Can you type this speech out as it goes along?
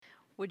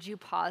would you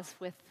pause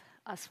with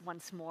us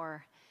once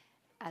more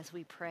as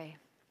we pray?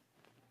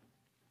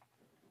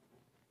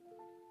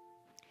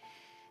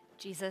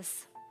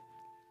 Jesus,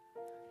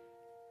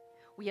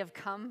 we have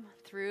come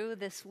through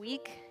this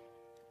week.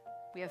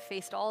 We have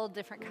faced all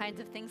different kinds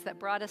of things that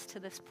brought us to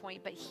this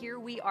point, but here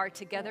we are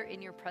together in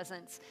your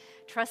presence,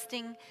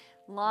 trusting,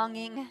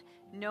 longing,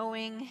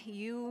 knowing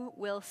you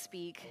will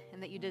speak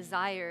and that you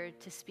desire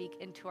to speak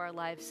into our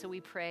lives. So we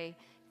pray,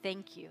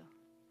 thank you.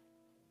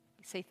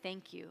 We say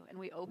thank you, and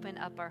we open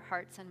up our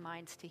hearts and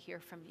minds to hear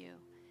from you.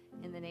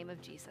 In the name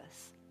of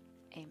Jesus,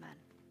 amen.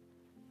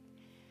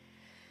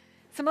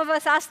 Some of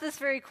us ask this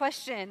very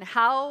question: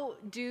 how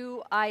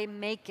do I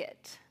make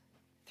it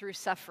through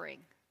suffering?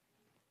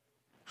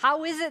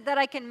 How is it that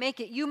I can make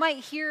it? You might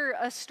hear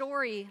a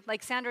story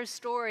like Sandra's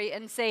story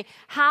and say,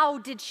 how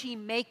did she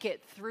make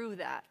it through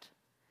that?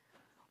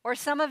 Or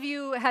some of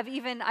you have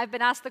I've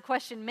been asked the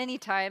question many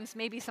times,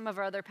 maybe some of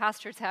our other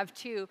pastors have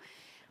too.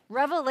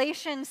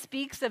 Revelation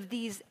speaks of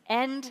these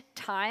end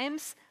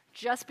times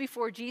just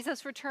before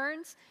Jesus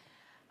returns.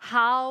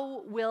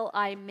 How will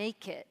I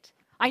make it?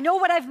 I know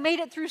what I've made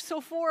it through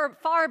so far,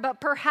 but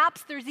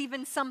perhaps there's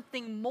even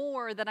something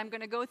more that I'm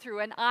going to go through,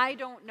 and I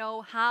don't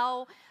know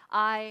how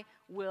I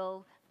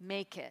will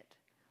make it.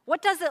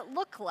 What does it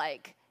look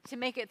like to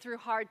make it through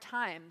hard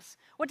times?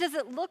 What does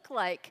it look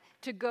like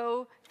to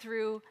go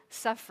through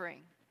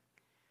suffering?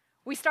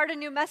 We start a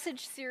new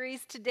message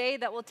series today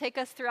that will take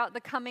us throughout the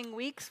coming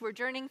weeks. We're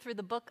journeying through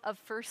the book of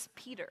 1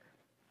 Peter.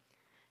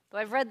 Though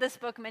I've read this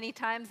book many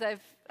times,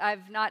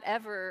 I've not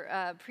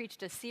ever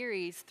preached a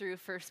series through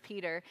 1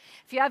 Peter.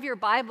 If you have your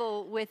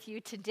Bible with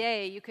you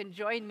today, you can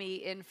join me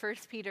in 1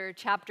 Peter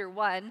chapter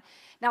 1.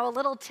 Now, a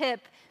little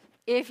tip: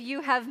 if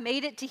you have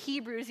made it to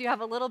Hebrews, you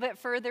have a little bit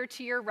further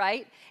to your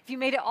right. If you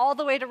made it all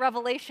the way to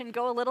Revelation,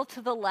 go a little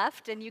to the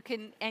left and you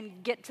can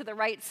get to the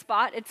right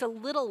spot. It's a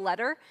little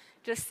letter,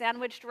 just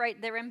sandwiched right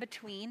there in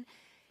between.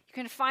 You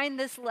can find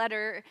this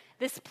letter,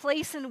 this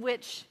place in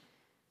which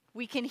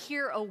we can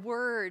hear a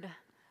word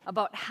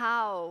about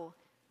how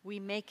we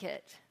make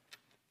it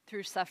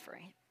through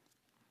suffering.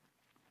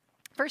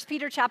 1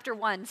 Peter chapter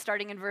 1,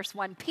 starting in verse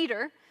 1.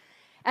 Peter,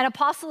 an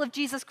apostle of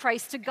Jesus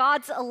Christ, to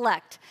God's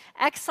elect,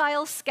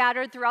 exiles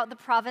scattered throughout the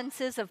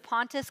provinces of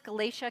Pontus,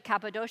 Galatia,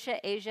 Cappadocia,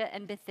 Asia,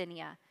 and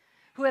Bithynia,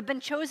 who have been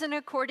chosen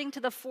according to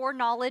the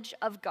foreknowledge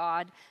of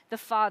God the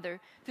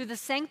Father, through the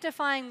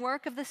sanctifying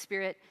work of the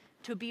Spirit,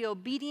 to be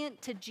obedient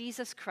to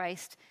Jesus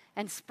Christ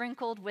and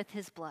sprinkled with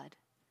his blood.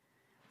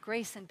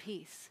 Grace and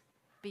peace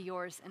be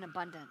yours in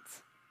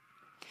abundance.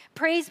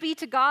 Praise be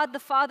to God, the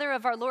Father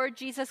of our Lord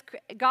Jesus,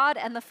 God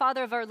and the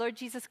Father of our Lord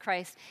Jesus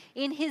Christ.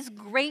 In his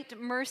great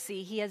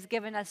mercy, he has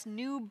given us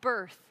new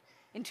birth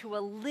into a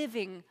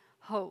living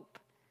hope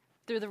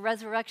through the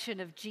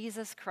resurrection of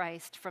Jesus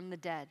Christ from the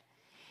dead,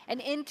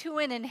 and into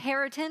an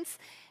inheritance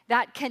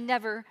that can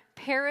never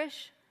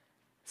perish,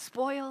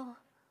 spoil,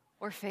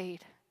 or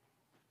fade.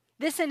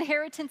 This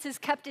inheritance is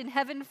kept in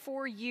heaven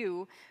for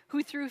you,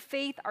 who through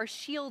faith are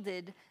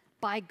shielded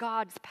by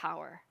God's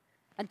power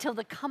until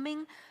the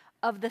coming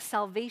of the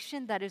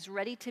salvation that is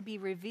ready to be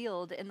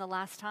revealed in the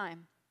last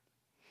time.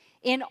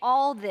 In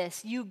all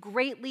this you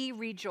greatly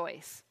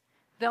rejoice,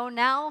 though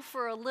now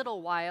for a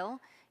little while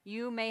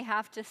you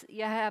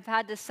have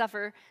had to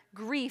suffer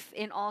grief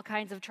in all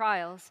kinds of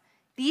trials.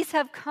 These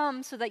have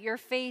come so that your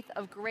faith,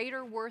 of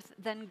greater worth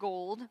than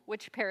gold,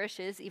 which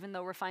perishes even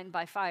though refined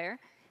by fire,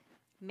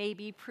 may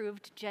be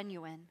proved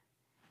genuine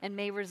and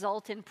may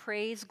result in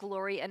praise,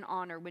 glory, and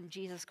honor when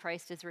Jesus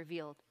Christ is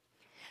revealed.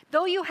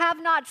 Though you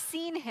have not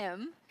seen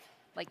him,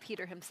 like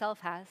Peter himself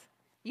has,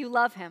 you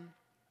love him.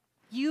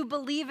 You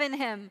believe in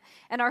him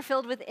and are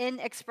filled with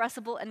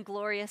inexpressible and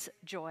glorious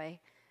joy,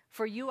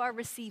 for you are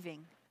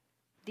receiving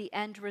the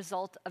end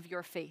result of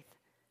your faith,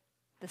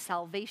 the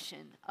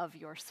salvation of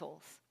your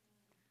souls.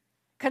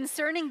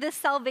 Concerning this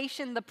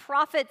salvation, the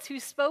prophets who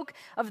spoke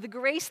of the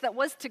grace that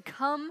was to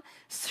come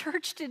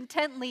searched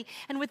intently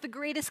and with the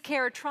greatest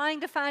care, trying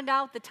to find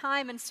out the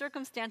time and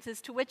circumstances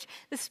to which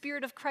the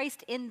Spirit of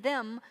Christ in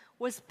them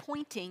was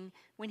pointing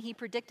when he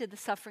predicted the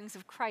sufferings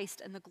of Christ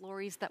and the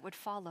glories that would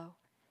follow.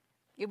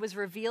 It was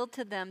revealed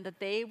to them that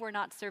they were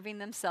not serving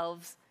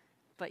themselves,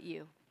 but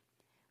you,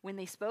 when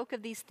they spoke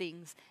of these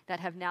things that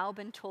have now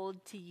been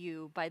told to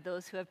you by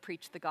those who have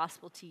preached the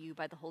gospel to you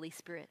by the Holy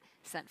Spirit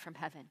sent from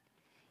heaven.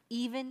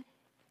 Even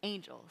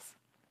angels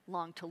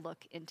long to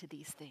look into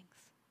these things.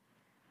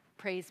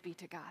 Praise be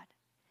to God.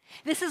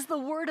 This is the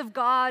word of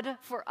God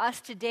for us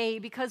today,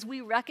 because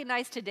we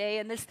recognize today,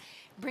 and this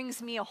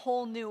brings me a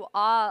whole new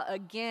awe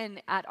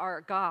again at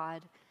our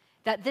God,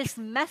 that this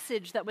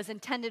message that was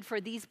intended for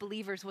these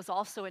believers was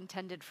also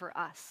intended for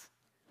us.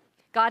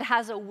 God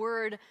has a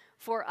word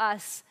for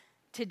us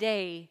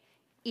today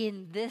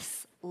in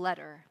this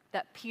letter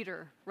that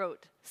Peter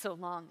wrote so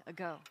long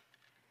ago.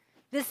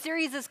 This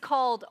series is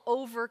called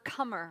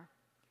Overcomer.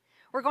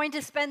 We're going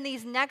to spend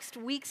these next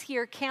weeks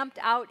here camped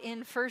out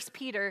in 1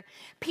 Peter.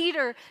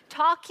 Peter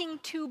talking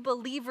to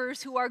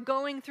believers who are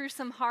going through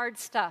some hard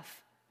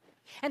stuff.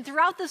 And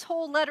throughout this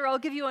whole letter, I'll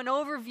give you an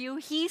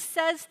overview. He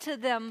says to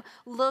them,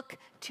 look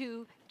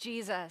to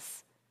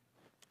Jesus.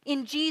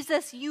 In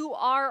Jesus, you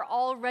are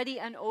already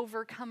an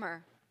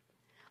overcomer.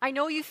 I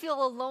know you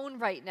feel alone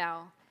right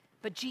now,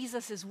 but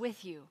Jesus is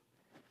with you.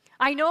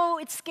 I know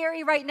it's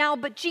scary right now,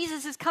 but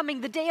Jesus is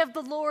coming. The day of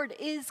the Lord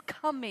is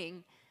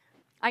coming.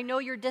 I know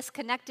you're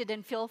disconnected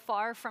and feel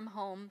far from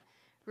home.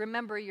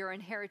 Remember your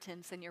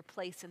inheritance and your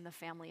place in the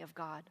family of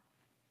God.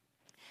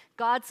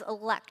 God's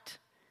elect,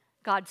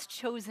 God's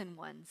chosen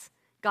ones,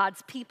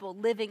 God's people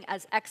living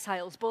as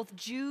exiles, both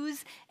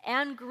Jews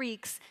and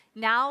Greeks,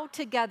 now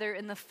together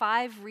in the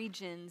 5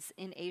 regions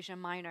in Asia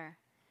Minor.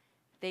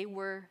 They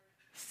were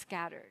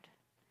scattered.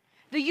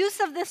 The use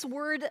of this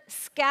word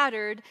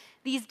scattered,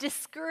 these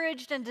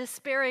discouraged and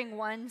despairing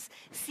ones,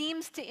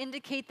 seems to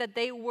indicate that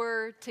they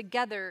were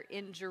together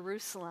in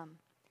Jerusalem.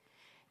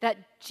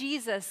 That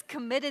Jesus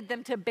committed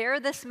them to bear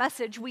this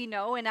message we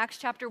know in Acts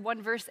chapter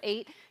 1, verse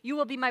 8. You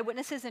will be my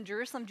witnesses in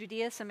Jerusalem,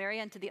 Judea,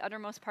 Samaria, and to the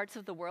uttermost parts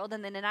of the world.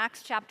 And then in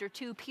Acts chapter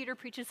 2, Peter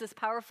preaches this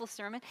powerful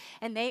sermon,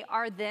 and they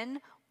are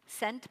then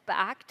sent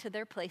back to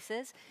their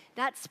places.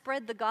 That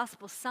spread the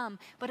gospel some,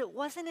 but it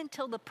wasn't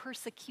until the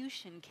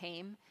persecution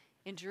came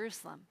in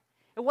Jerusalem.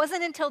 It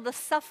wasn't until the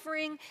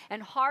suffering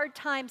and hard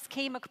times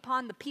came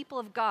upon the people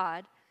of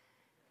God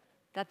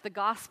that the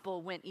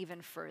gospel went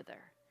even further,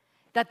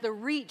 that the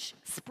reach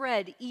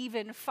spread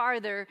even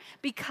farther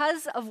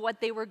because of what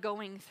they were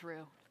going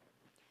through.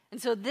 And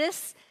so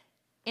this,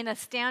 in a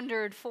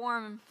standard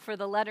form for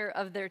the letter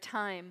of their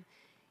time,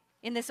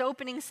 in this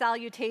opening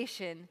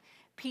salutation,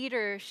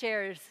 Peter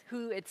shares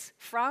who it's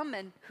from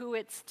and who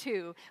it's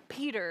to.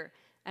 Peter,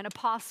 an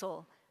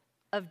apostle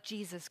of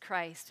Jesus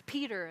Christ.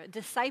 Peter, a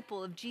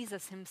disciple of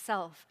Jesus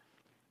himself.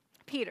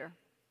 Peter.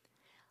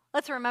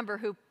 Let's remember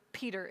who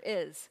Peter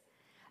is.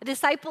 A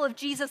disciple of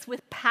Jesus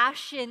with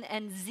passion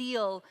and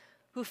zeal,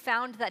 who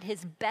found that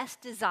his best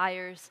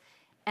desires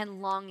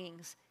and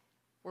longings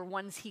were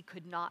ones he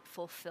could not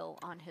fulfill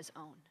on his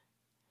own.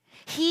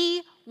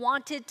 He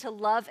wanted to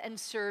love and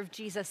serve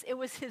Jesus. It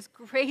was his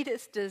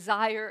greatest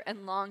desire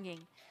and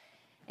longing,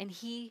 and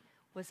he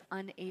was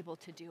unable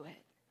to do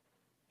it.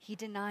 He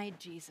denied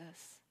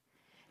Jesus.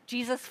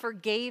 Jesus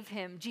forgave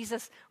him.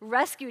 Jesus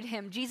rescued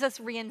him. Jesus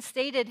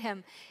reinstated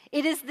him.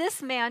 It is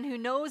this man who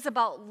knows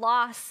about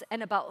loss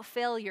and about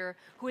failure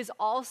who is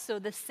also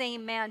the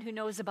same man who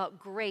knows about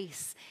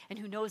grace and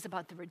who knows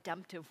about the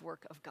redemptive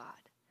work of God.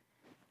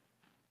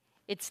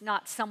 It's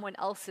not someone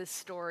else's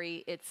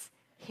story, it's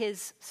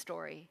his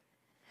story.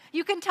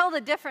 You can tell the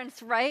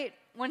difference, right?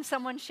 When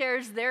someone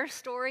shares their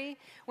story.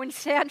 When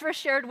Sandra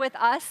shared with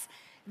us,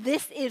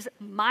 this is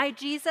my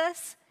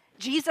Jesus,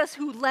 Jesus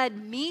who led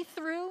me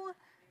through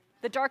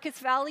the darkest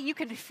valley, you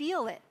can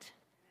feel it.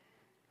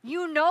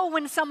 You know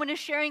when someone is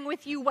sharing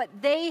with you what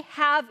they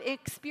have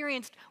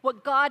experienced,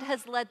 what God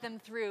has led them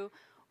through,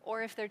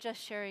 or if they're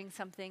just sharing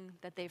something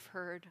that they've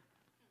heard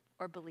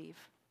or believe.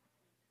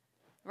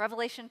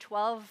 Revelation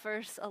 12,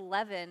 verse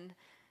 11,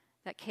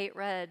 that Kate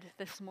read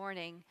this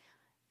morning,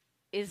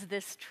 is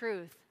this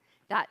truth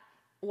that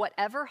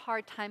whatever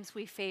hard times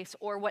we face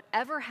or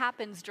whatever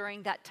happens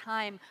during that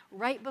time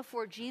right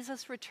before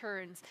Jesus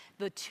returns,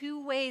 the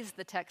 2 ways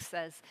the text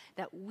says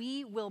that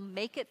we will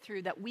make it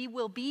through, that we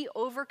will be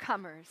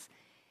overcomers,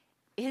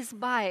 is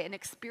by an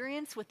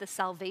experience with the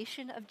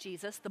salvation of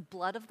Jesus, the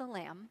blood of the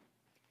Lamb,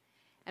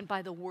 and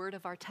by the word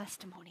of our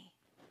testimony.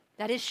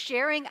 That is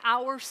sharing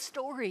our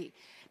story.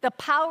 The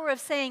power of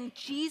saying,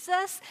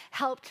 Jesus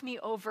helped me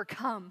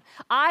overcome.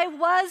 I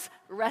was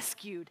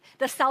rescued.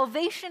 The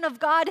salvation of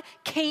God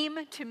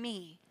came to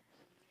me.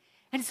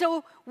 And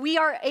so we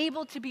are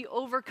able to be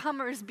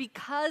overcomers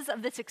because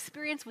of this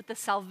experience with the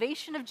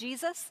salvation of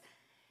Jesus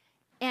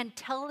and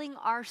telling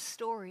our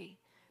story,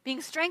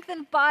 being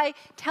strengthened by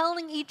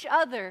telling each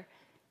other,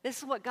 this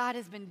is what God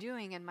has been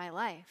doing in my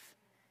life.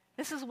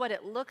 This is what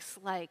it looks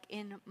like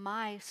in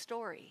my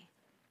story.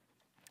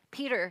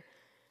 Peter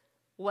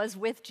was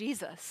with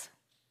Jesus.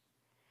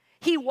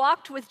 He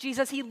walked with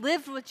Jesus. He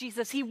lived with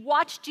Jesus. He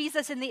watched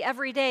Jesus in the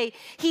everyday.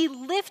 He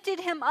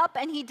lifted him up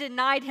and he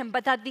denied him.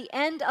 But at the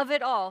end of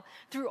it all,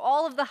 through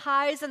all of the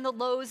highs and the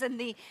lows and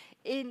the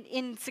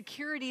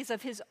insecurities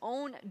of his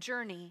own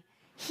journey,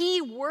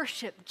 he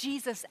worshiped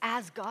Jesus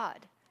as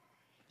God.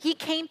 He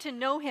came to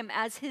know him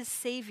as his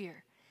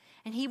Savior.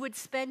 And he would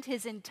spend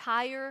his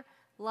entire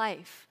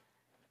life,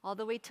 all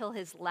the way till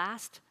his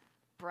last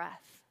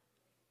breath,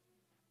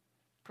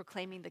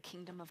 proclaiming the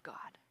kingdom of God.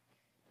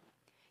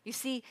 You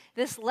see,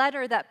 this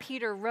letter that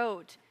Peter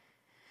wrote,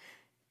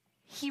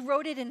 he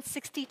wrote it in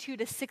 62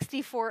 to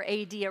 64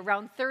 AD,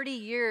 around 30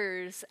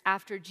 years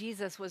after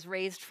Jesus was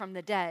raised from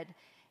the dead.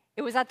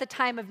 It was at the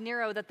time of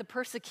Nero that the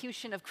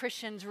persecution of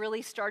Christians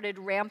really started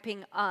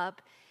ramping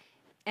up,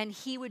 and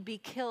he would be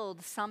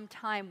killed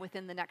sometime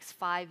within the next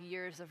 5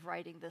 years of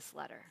writing this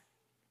letter.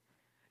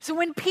 So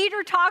when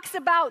Peter talks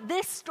about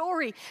this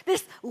story,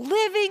 this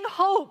living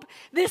hope,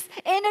 this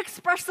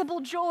inexpressible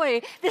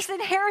joy, this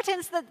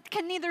inheritance that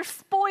can neither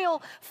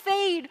spoil,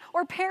 fade,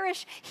 or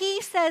perish,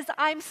 he says,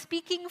 I'm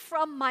speaking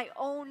from my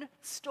own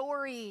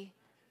story.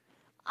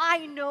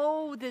 I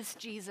know this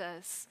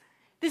Jesus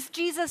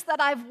that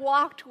I've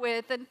walked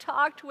with and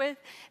talked with,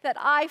 that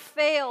I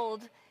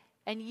failed,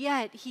 and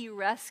yet he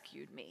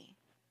rescued me.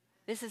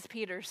 This is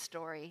Peter's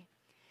story.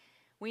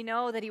 We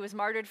know that he was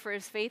martyred for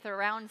his faith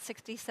around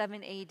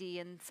 67 AD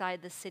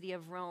inside the city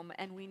of Rome,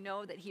 and we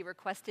know that he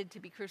requested to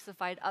be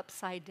crucified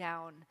upside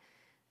down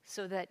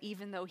so that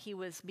even though he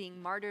was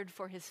being martyred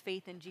for his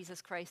faith in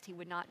Jesus Christ, he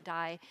would not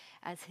die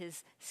as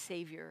his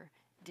Savior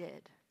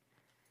did.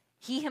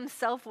 He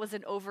himself was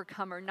an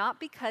overcomer, not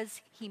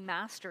because he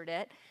mastered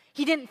it.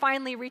 He didn't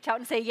finally reach out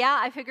and say, yeah,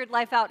 I figured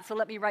life out, so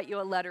let me write you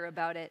a letter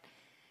about it.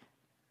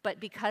 But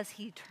because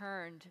he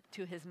turned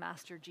to his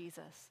master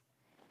Jesus.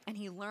 And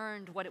he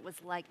learned what it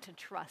was like to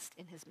trust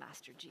in his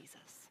master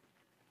Jesus.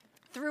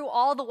 Through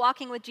all the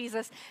walking with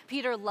Jesus,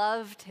 Peter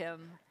loved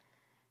him.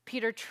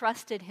 Peter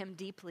trusted him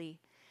deeply.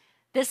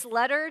 This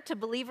letter to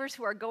believers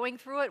who are going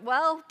through it,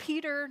 well,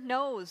 Peter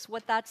knows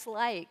what that's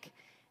like.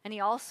 And he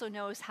also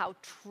knows how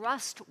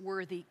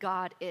trustworthy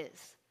God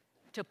is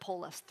to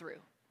pull us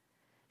through.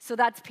 So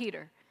that's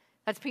Peter.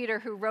 That's Peter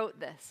who wrote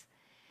this.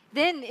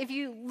 Then if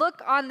you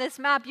look on this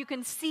map, you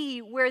can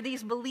see where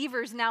these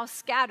believers now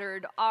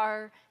scattered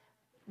are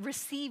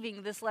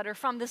receiving this letter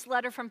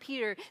from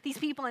Peter. These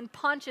people in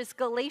Pontus,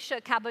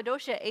 Galatia,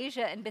 Cappadocia,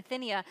 Asia, and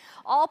Bithynia,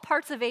 all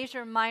parts of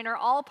Asia Minor,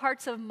 all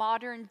parts of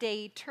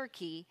modern-day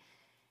Turkey,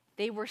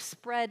 they were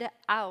spread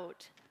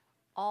out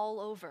all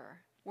over,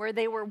 where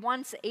they were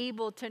once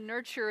able to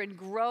nurture and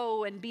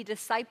grow and be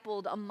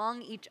discipled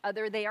among each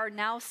other. They are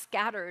now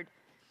scattered.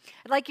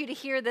 I'd like you to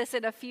hear this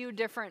in a few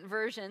different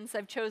versions.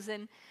 I've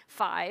chosen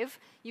 5.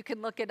 You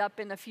can look it up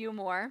in a few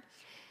more.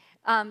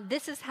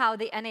 This is how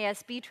the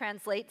NASB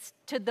translates: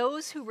 to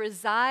those who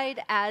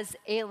reside as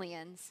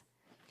aliens,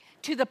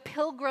 to the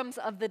pilgrims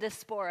of the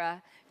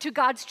diaspora, to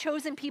God's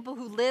chosen people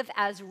who live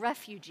as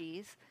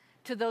refugees,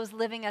 to those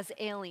living as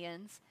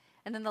aliens.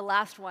 And then the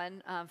last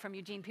one from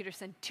Eugene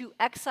Peterson: to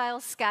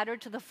exiles scattered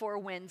to the 4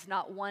 winds,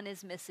 not one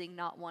is missing,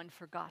 not one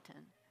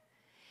forgotten.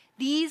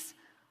 These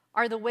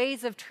are the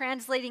ways of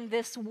translating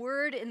this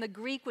word in the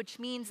Greek, which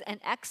means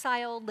an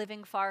exile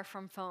living far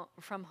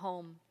from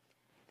home.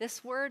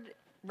 This word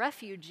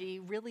refugee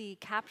really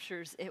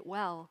captures it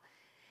well.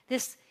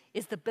 This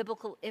is the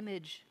biblical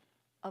image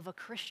of a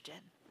Christian.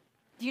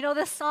 Do you know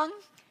this song?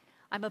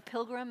 I'm a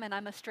pilgrim and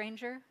I'm a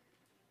stranger.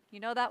 You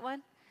know that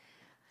one?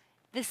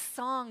 This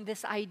song,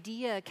 this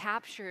idea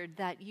captured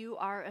that you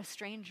are a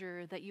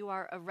stranger, that you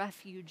are a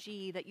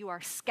refugee, that you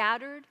are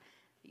scattered,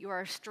 that you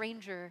are a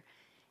stranger,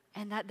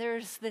 and that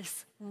there's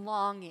this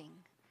longing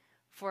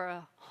for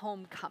a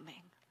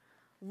homecoming,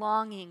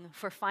 longing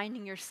for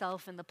finding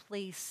yourself in the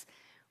place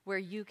where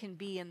you can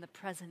be in the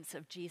presence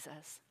of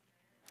Jesus.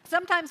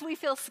 Sometimes we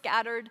feel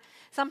scattered.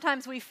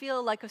 Sometimes we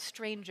feel like a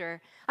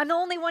stranger. I'm the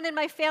only one in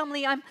my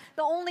family. I'm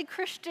the only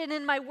Christian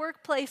in my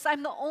workplace.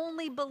 I'm the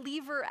only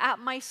believer at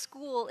my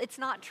school. It's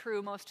not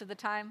true most of the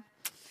time,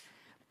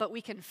 but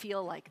we can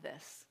feel like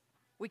this.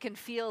 We can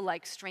feel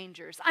like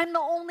strangers. I'm the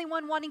only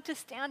one wanting to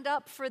stand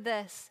up for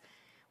this.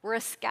 We're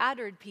a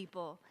scattered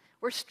people.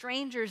 We're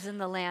strangers in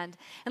the land.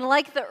 And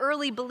like the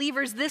early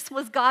believers, this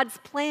was God's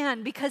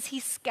plan because he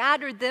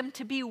scattered them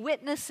to be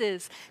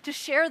witnesses, to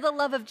share the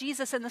love of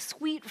Jesus and the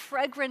sweet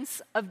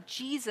fragrance of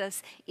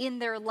Jesus in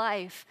their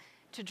life,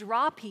 to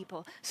draw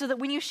people so that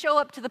when you show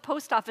up to the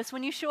post office,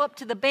 when you show up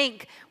to the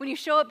bank, when you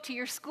show up to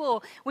your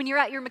school, when you're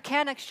at your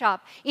mechanic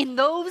shop, in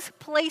those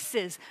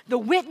places, the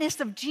witness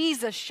of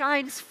Jesus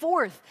shines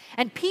forth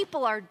and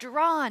people are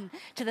drawn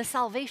to the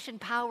salvation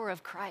power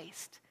of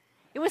Christ.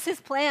 It was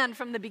his plan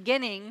from the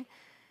beginning,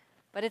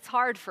 but it's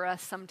hard for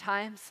us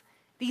sometimes.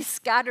 These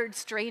scattered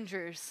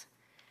strangers,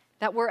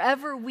 that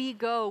wherever we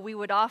go, we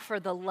would offer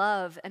the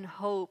love and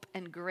hope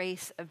and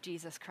grace of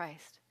Jesus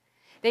Christ.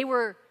 They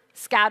were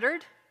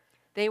scattered,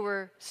 they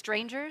were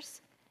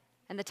strangers,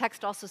 and the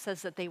text also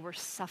says that they were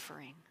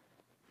suffering.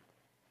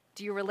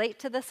 Do you relate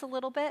to this a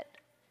little bit?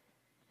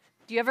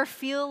 Do you ever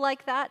feel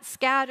like that?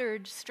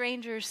 Scattered,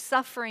 strangers,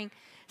 suffering.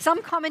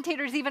 Some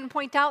commentators even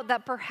point out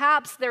that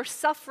perhaps their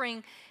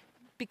suffering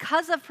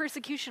because of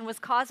persecution was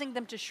causing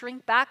them to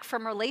shrink back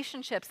from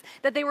relationships,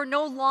 that they were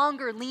no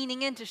longer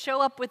leaning in to show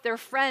up with their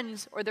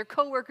friends or their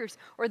coworkers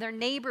or their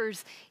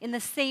neighbors in the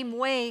same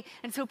way.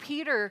 And so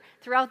Peter,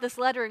 throughout this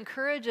letter,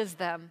 encourages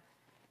them,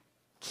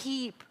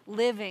 keep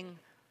living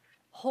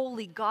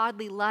holy,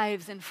 godly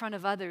lives in front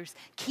of others.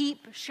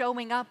 Keep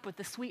showing up with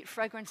the sweet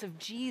fragrance of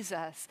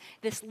Jesus,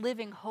 this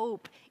living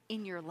hope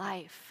in your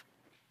life.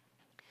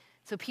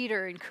 So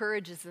Peter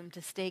encourages them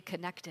to stay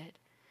connected.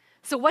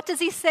 So what does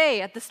he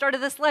say at the start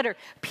of this letter?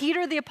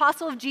 Peter, the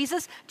apostle of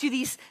Jesus, to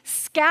these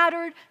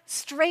scattered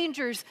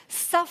strangers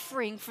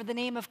suffering for the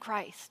name of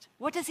Christ.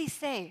 What does he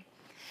say?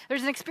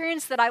 There's an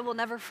experience that I will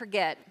never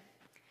forget.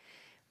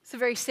 It's a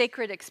very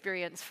sacred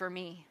experience for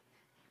me.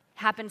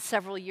 It happened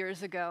several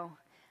years ago.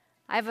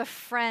 I have a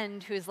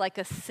friend who is like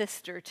a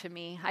sister to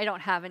me. I don't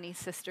have any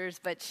sisters,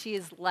 but she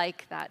is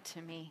like that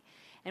to me.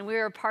 And we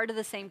were a part of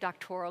the same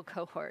doctoral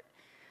cohort.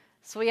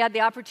 So we had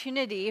the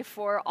opportunity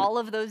for all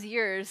of those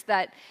years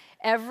that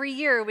every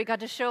year we got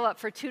to show up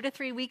for 2 to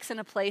 3 weeks in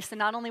a place, and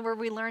not only were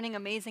we learning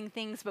amazing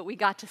things, but we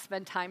got to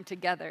spend time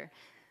together.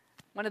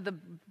 One of the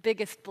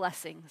biggest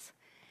blessings.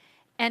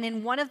 And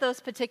in one of those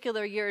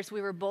particular years,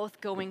 we were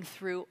both going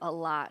through a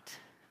lot.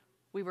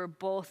 We were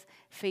both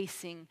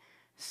facing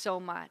so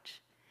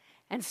much.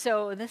 And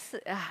so this,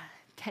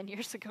 10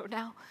 years ago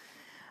now,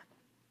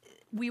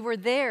 we were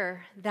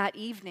there that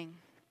evening,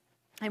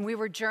 and we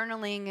were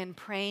journaling and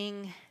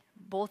praying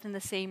both in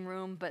the same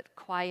room, but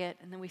quiet.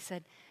 And then we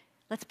said,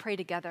 let's pray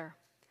together.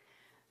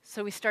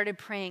 So we started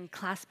praying,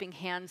 clasping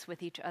hands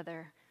with each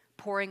other,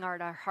 pouring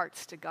out our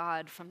hearts to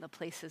God from the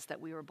places that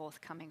we were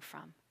both coming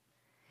from.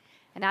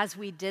 And as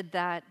we did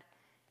that,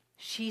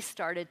 she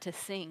started to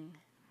sing.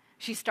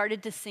 She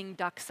started to sing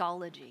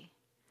doxology.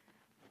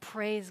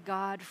 Praise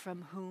God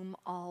from whom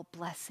all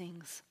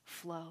blessings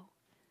flow.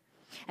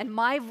 And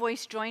my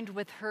voice joined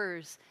with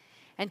hers,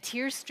 and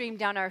tears streamed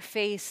down our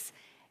face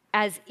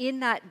as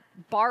in that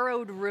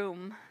borrowed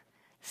room,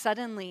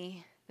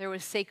 suddenly there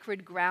was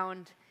sacred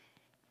ground,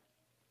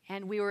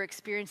 and we were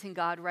experiencing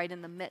God right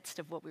in the midst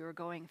of what we were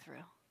going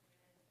through.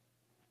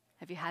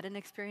 Have you had an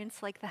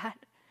experience like that?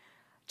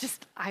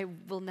 I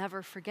will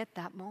never forget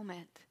that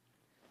moment.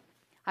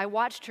 I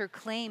watched her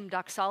claim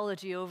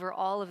doxology over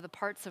all of the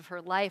parts of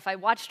her life. I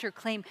watched her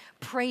claim,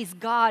 praise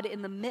God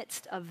in the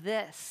midst of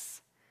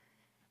this.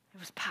 It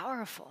was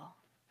powerful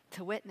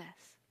to witness.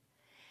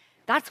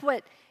 That's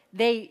what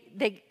they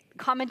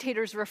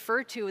commentators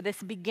refer to,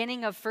 this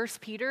beginning of 1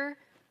 Peter,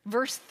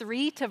 verse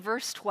 3 to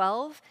verse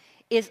 12,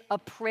 is a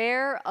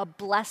prayer, a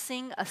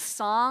blessing, a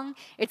song.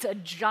 It's a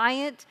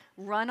giant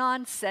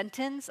run-on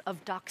sentence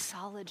of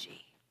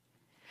doxology.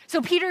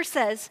 So Peter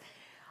says,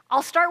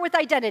 I'll start with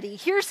identity.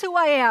 Here's who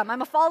I am.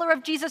 I'm a follower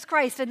of Jesus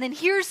Christ. And then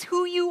here's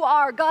who you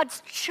are,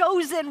 God's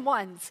chosen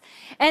ones.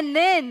 And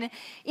then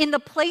in the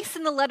place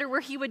in the letter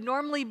where he would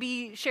normally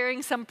be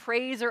sharing some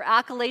praise or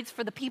accolades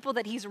for the people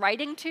that he's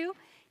writing to,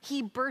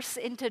 he bursts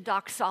into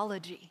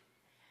doxology.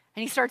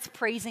 And he starts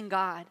praising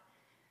God.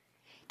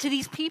 To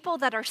these people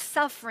that are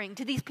suffering,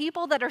 to these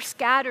people that are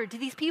scattered, to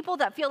these people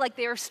that feel like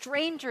they are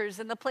strangers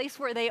in the place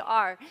where they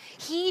are,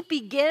 he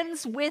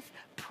begins with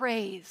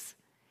praise.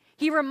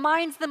 He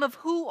reminds them of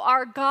who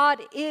our God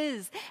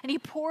is, and he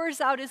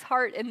pours out his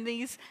heart in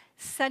these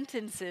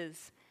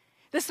sentences.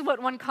 This is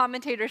what one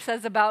commentator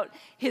says about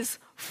his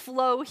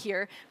flow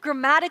here.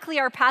 Grammatically,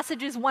 our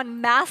passage is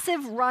one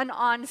massive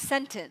run-on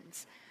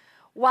sentence.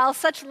 While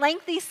such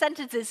lengthy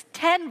sentences,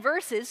 10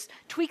 verses,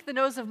 tweak the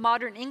nose of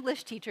modern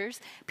English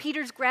teachers,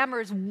 Peter's grammar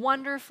is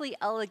wonderfully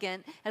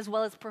elegant as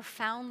well as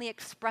profoundly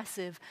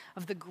expressive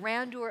of the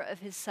grandeur of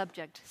his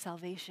subject,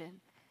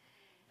 salvation.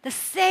 The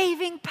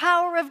saving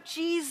power of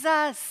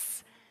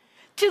Jesus.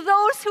 To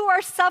those who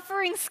are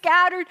suffering,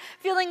 scattered,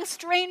 feeling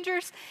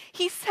strangers,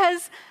 he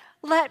says,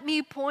 let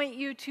me point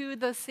you to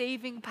the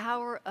saving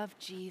power of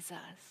Jesus.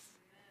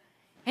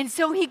 And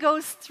so he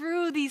goes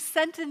through these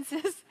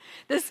sentences,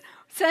 this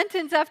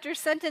sentence after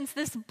sentence,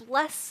 this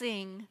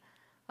blessing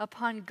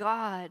upon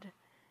God.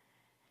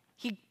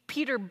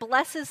 Peter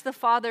blesses the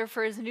Father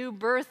for his new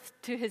birth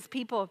to his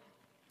people,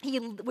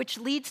 which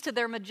leads to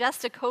their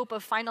majestic hope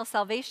of final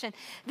salvation.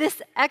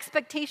 This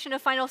expectation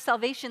of final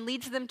salvation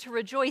leads them to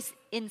rejoice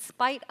in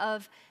spite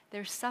of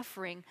their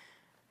suffering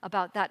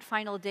about that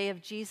final day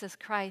of Jesus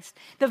Christ.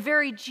 The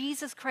very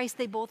Jesus Christ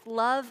they both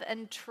love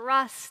and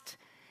trust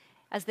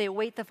as they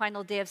await the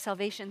final day of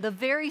salvation. The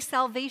very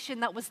salvation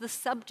that was the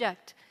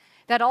subject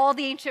that all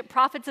the ancient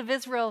prophets of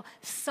Israel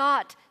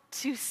sought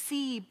to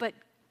see but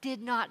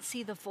did not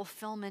see the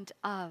fulfillment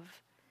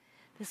of.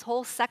 This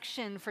whole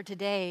section for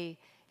today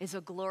is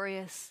a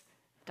glorious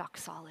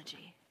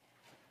doxology.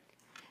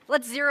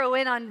 Let's zero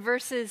in on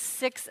verses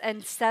 6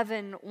 and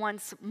 7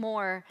 once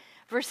more.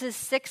 Verses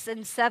 6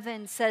 and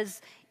 7 says,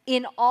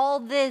 in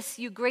all this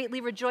you greatly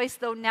rejoice,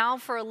 though now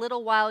for a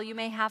little while you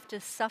may have to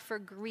suffer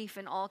grief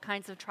in all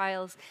kinds of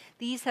trials.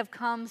 These have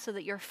come so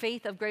that your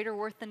faith of greater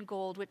worth than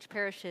gold, which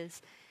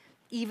perishes,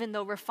 even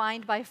though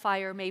refined by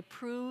fire, may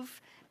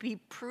be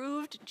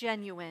proved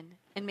genuine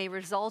and may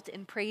result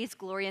in praise,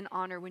 glory, and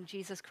honor when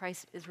Jesus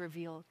Christ is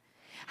revealed.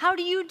 How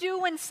do you do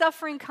when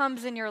suffering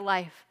comes in your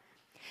life?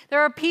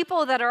 There are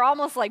people that are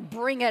almost like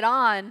bring it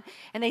on,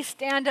 and they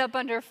stand up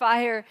under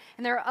fire,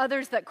 and there are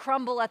others that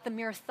crumble at the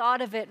mere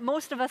thought of it.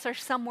 Most of us are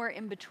somewhere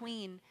in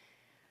between.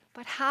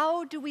 But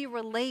how do we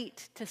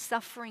relate to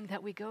suffering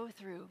that we go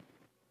through?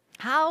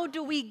 How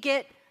do we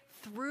get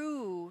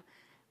through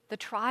the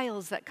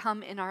trials that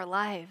come in our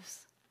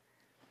lives?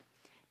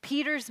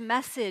 Peter's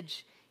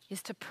message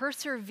is to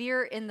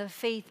persevere in the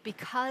faith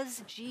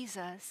because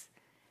Jesus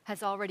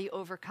has already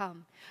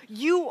overcome.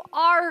 You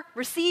are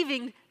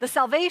receiving the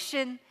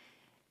salvation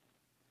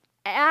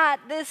at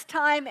this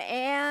time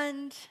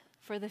and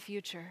for the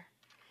future.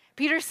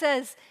 Peter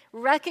says,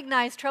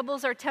 recognize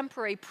troubles are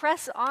temporary.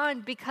 Press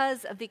on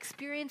because of the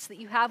experience that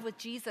you have with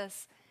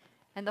Jesus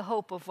and the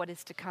hope of what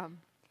is to come.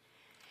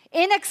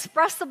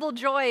 Inexpressible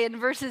joy in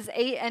verses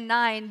 8 and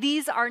 9.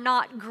 These are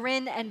not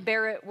grin and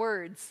bear it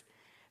words.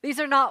 These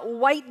are not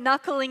white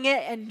knuckling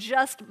it and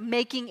just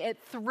making it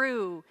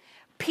through.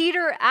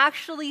 Peter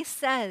actually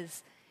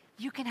says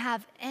you can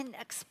have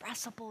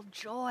inexpressible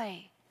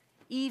joy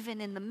even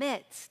in the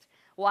midst.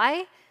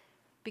 Why?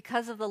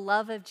 Because of the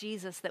love of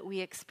Jesus that we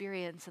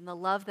experience and the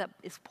love that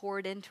is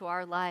poured into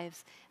our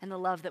lives and the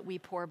love that we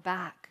pour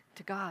back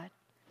to God.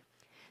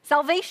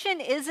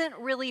 Salvation isn't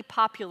really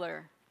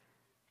popular.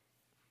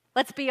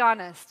 Let's be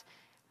honest.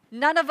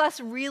 None of us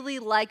really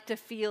like to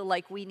feel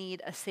like we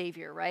need a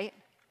savior, right?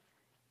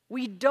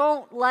 We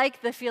don't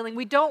like the feeling.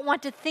 We don't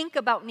want to think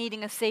about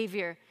needing a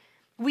savior.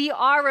 We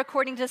are,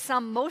 according to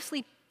some,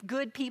 mostly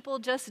good people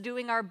just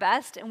doing our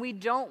best, and we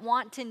don't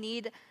want to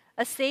need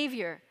a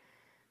savior.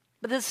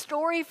 But the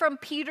story from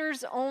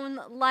Peter's own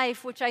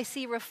life, which I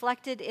see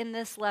reflected in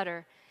this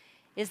letter,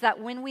 is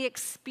that when we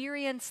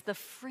experience the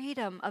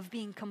freedom of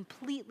being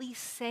completely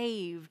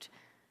saved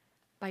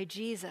by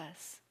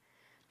Jesus,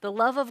 the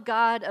love of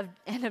God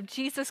and of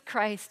Jesus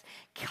Christ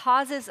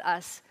causes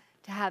us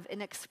to have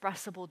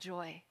inexpressible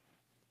joy.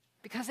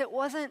 Because it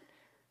wasn't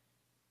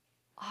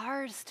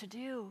ours to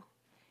do.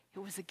 It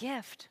was a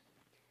gift.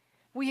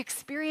 We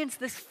experience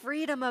this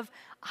freedom of,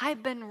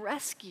 I've been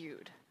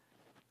rescued.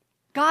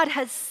 God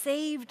has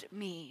saved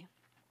me.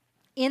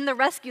 In the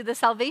rescue, the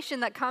salvation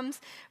that comes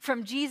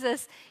from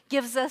Jesus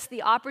gives us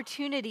the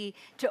opportunity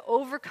to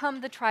overcome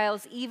the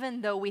trials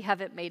even though we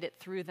haven't made it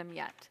through them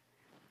yet.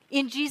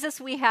 In Jesus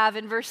we have,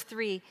 in verse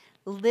 3,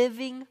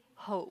 living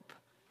hope.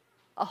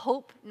 A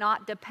hope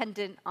not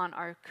dependent on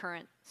our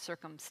current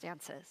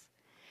circumstances.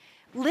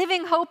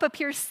 Living hope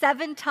appears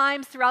 7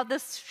 times throughout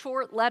this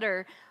short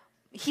letter.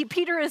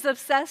 Peter is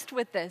obsessed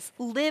with this.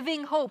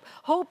 Living hope.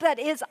 Hope that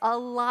is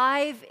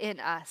alive in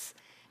us.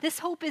 This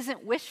hope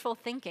isn't wishful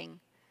thinking.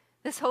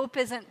 This hope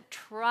isn't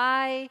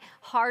try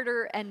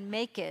harder and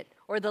make it,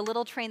 or the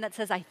little train that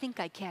says, I think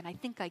I can, I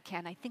think I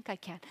can, I think I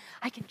can.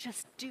 I can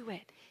just do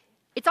it.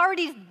 It's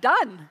already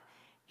done.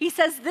 He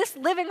says this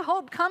living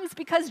hope comes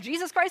because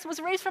Jesus Christ was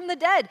raised from the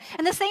dead.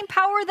 And the same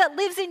power that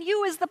lives in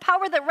you is the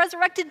power that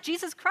resurrected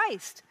Jesus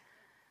Christ.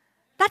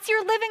 That's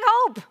your living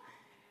hope.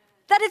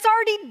 That it's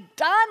already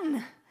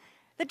done.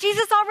 That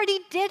Jesus already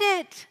did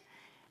it.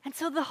 And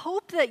so the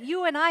hope that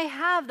you and I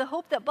have, the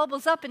hope that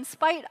bubbles up in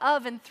spite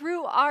of and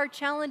through our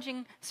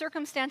challenging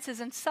circumstances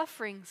and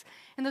sufferings,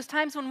 and those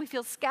times when we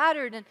feel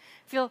scattered and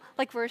feel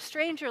like we're a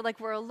stranger,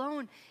 like we're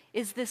alone,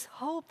 is this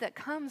hope that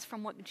comes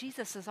from what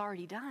Jesus has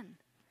already done.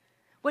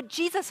 What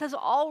Jesus has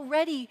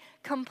already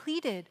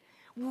completed.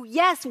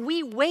 Yes,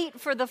 we wait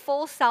for the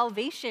full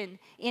salvation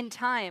in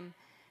time,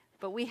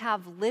 but we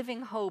have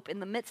living hope in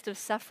the midst of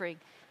suffering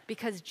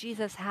because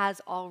Jesus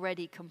has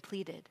already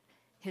completed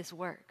his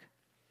work.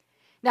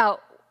 Now,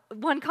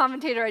 one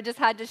commentator I just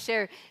had to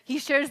share, he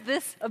shares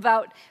this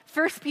about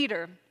 1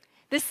 Peter.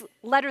 This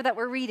letter that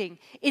we're reading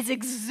is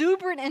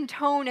exuberant in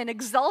tone and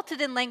exalted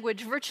in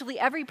language. Virtually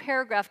every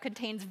paragraph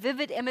contains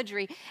vivid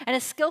imagery and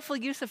a skillful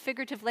use of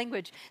figurative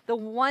language. The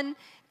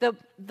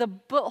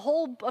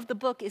whole of the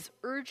book is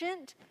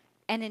urgent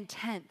and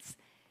intense.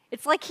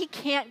 It's like he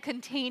can't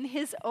contain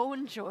his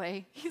own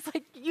joy. He's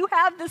like, you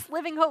have this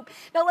living hope.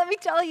 Now let me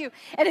tell you,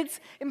 and it's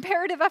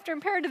imperative after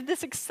imperative,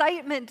 this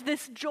excitement,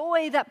 this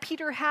joy that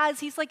Peter has.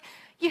 He's like,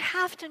 you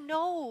have to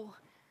know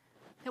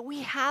that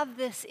we have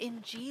this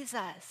in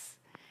Jesus.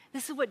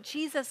 This is what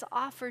Jesus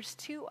offers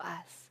to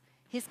us,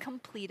 his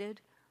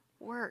completed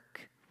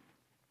work.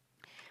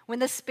 When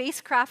the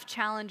spacecraft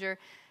Challenger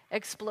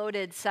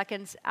exploded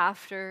seconds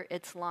after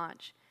its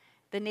launch,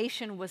 the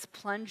nation was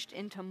plunged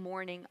into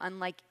mourning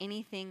unlike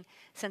anything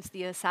since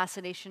the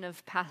assassination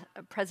of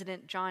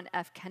President John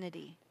F.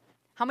 Kennedy.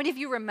 How many of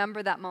you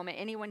remember that moment?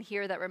 Anyone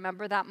here that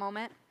remember that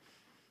moment?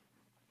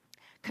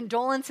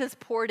 Condolences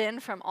poured in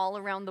from all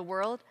around the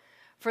world.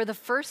 For the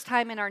first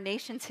time in our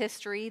nation's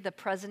history, the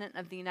President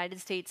of the United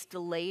States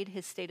delayed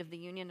his State of the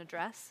Union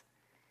address.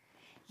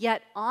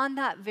 Yet on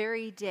that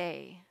very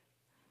day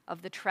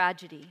of the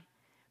tragedy,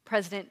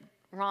 President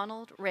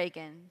Ronald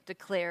Reagan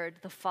declared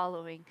the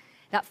following,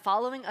 that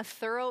following a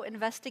thorough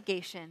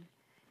investigation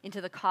into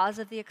the cause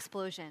of the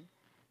explosion,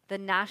 the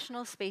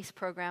National Space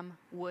Program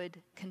would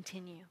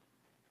continue.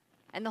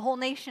 And the whole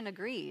nation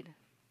agreed.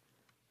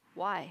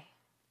 Why?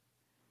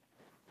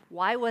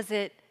 Why was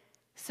it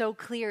so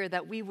clear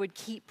that we would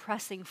keep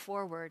pressing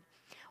forward?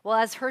 Well,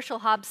 as Herschel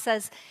Hobbs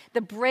says, the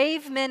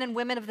brave men and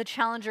women of the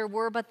Challenger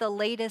were but the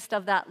latest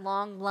of that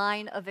long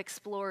line of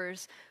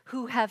explorers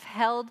who have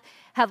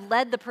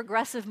led the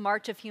progressive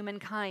march of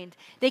humankind.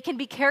 They can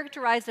be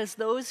characterized as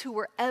those who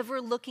were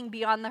ever looking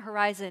beyond the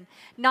horizon,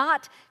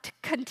 not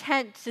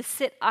content to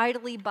sit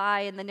idly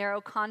by in the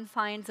narrow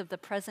confines of the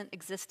present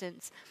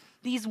existence.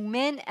 These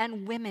men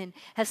and women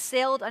have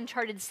sailed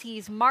uncharted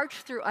seas,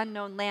 marched through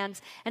unknown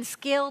lands, and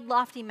scaled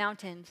lofty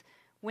mountains.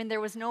 When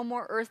there was no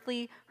more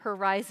earthly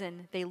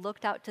horizon, they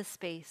looked out to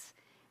space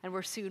and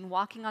were soon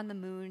walking on the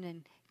moon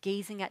and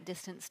gazing at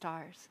distant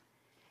stars.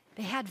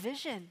 They had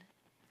vision.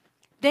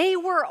 They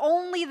were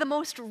only the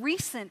most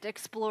recent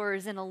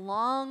explorers in a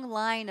long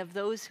line of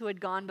those who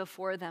had gone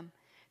before them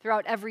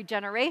throughout every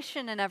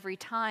generation and every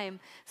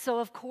time. So,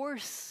 of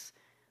course,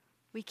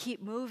 We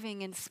keep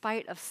moving in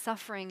spite of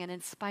suffering and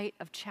in spite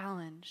of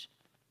challenge.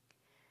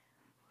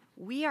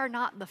 We are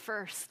not the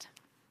first.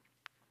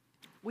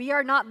 We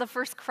are not the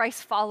first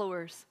Christ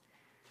followers.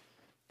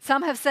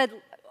 Some have said,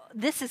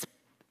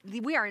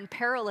 we are in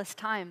perilous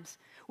times.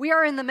 We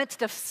are in the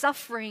midst of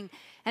suffering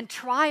and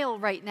trial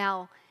right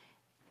now.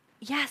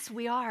 Yes,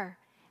 we are.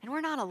 And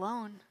we're not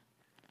alone.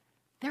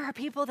 There are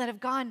people that have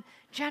gone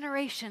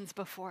generations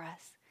before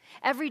us.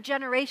 Every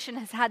generation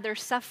has had their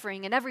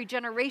suffering, and every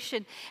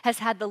generation has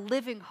had the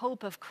living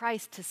hope of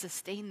Christ to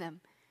sustain them.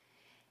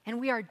 And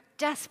we are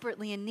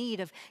desperately in need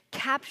of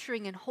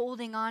capturing and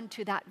holding on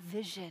to that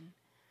vision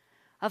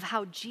of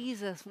how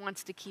Jesus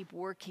wants to keep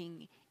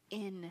working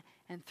in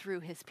and through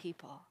his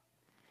people.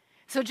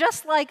 So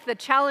just like the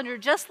challenger,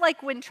 just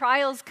like when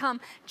trials come,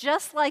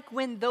 just like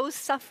when those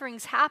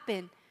sufferings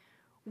happen,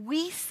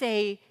 we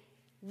say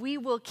we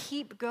will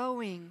keep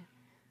going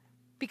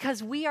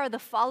because we are the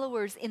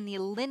followers in the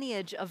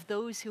lineage of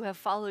those who have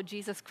followed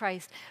Jesus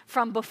Christ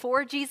from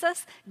before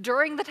Jesus,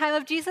 during the time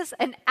of Jesus,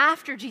 and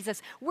after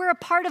Jesus. We're a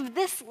part of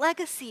this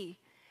legacy,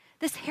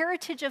 this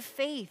heritage of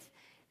faith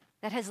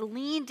that has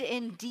leaned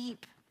in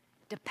deep,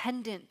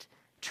 dependent,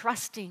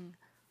 trusting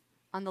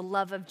on the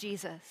love of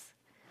Jesus.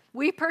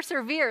 We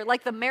persevere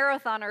like the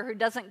marathoner who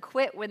doesn't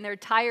quit when they're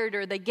tired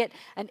or they get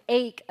an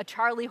ache, a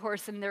Charlie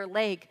horse in their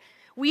leg.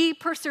 We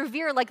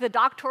persevere like the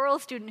doctoral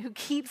student who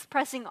keeps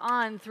pressing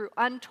on through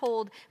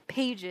untold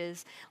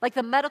pages, like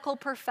the medical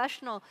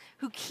professional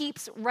who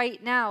keeps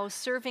right now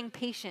serving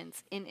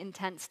patients in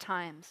intense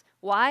times.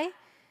 Why?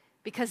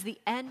 Because the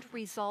end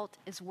result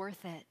is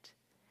worth it.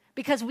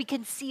 Because we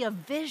can see a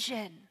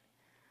vision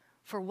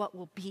for what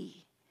will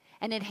be,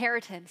 an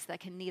inheritance that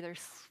can neither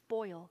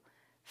spoil,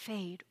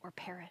 fade, or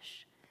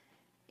perish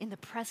in the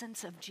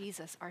presence of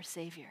Jesus, our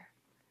Savior.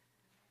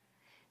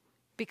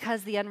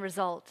 Because the end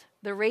result,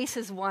 the race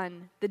is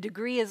won, the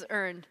degree is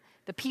earned,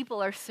 the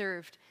people are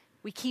served,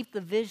 we keep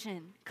the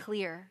vision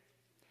clear.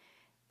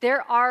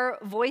 There are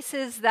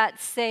voices that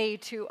say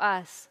to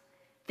us,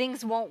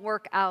 things won't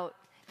work out,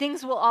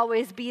 things will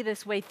always be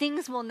this way,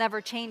 things will never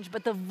change,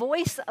 but the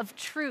voice of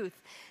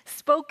truth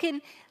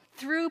spoken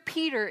through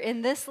Peter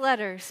in this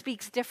letter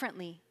speaks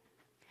differently.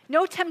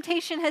 No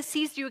temptation has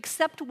seized you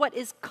except what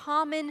is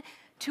common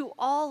to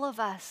all of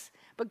us,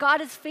 but God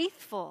is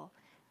faithful.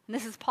 And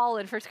this is Paul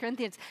in 1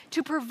 Corinthians,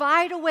 to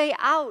provide a way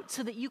out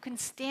so that you can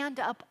stand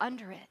up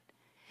under it.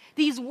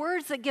 These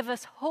words that give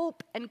us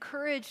hope and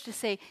courage to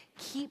say,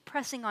 keep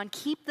pressing on,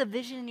 keep the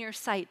vision in your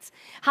sights.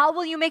 How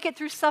will you make it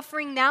through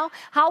suffering now?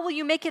 How will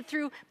you make it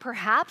through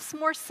perhaps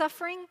more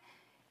suffering?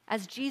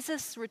 As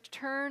Jesus'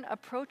 return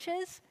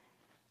approaches,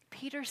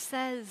 Peter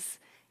says,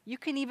 you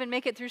can even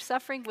make it through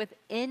suffering with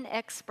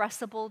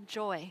inexpressible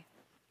joy.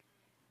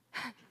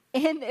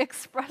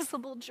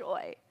 Inexpressible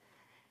joy.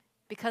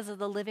 Because of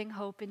the living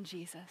hope in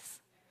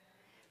Jesus.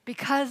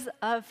 Because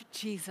of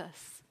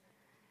Jesus.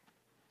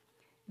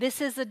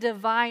 This is a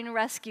divine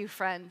rescue,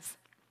 friends.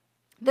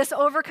 This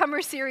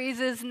Overcomer series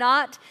is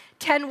not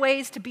 10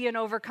 ways to be an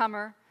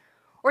overcomer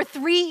or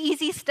 3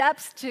 easy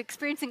steps to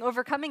experiencing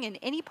overcoming in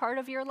any part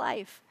of your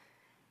life.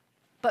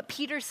 But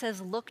Peter says,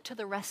 look to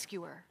the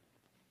rescuer.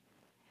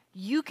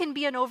 You can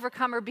be an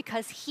overcomer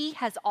because he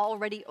has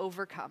already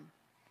overcome.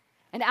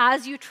 And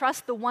as you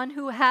trust the one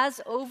who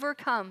has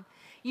overcome,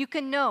 you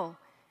can know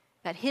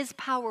that his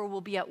power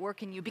will be at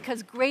work in you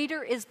because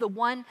greater is the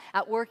one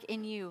at work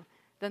in you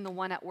than the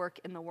one at work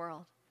in the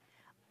world.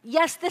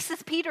 Yes, this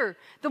is Peter,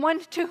 the one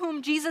to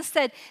whom Jesus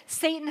said,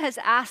 Satan has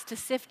asked to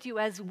sift you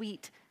as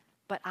wheat,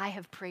 but I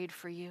have prayed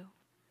for you.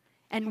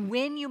 And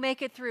when you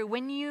make it through,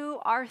 when you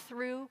are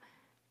through,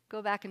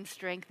 go back and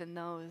strengthen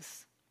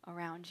those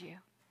around you.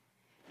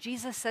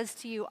 Jesus says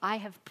to you, I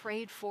have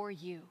prayed for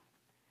you.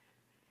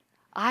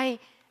 I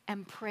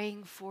am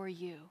praying for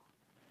you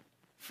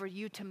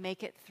to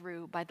make it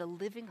through by the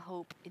living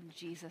hope in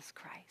Jesus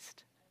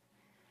Christ.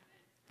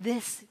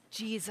 This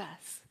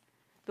Jesus,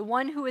 the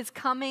one who is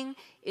coming,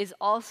 is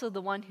also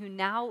the one who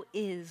now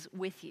is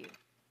with you.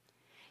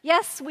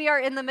 Yes, we are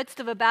in the midst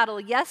of a battle.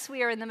 Yes,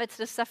 we are in the midst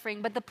of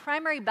suffering, but the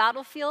primary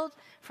battlefield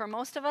for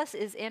most of us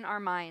is in our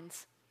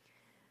minds.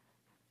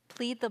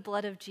 Plead the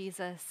blood of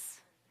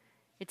Jesus.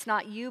 It's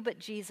not you, but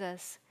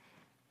Jesus.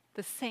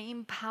 The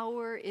same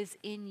power is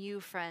in you,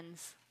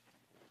 friends,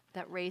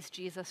 that raised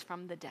Jesus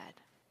from the dead.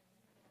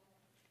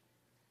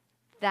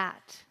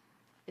 That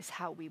is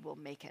how we will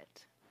make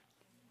it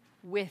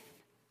with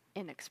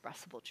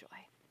inexpressible joy.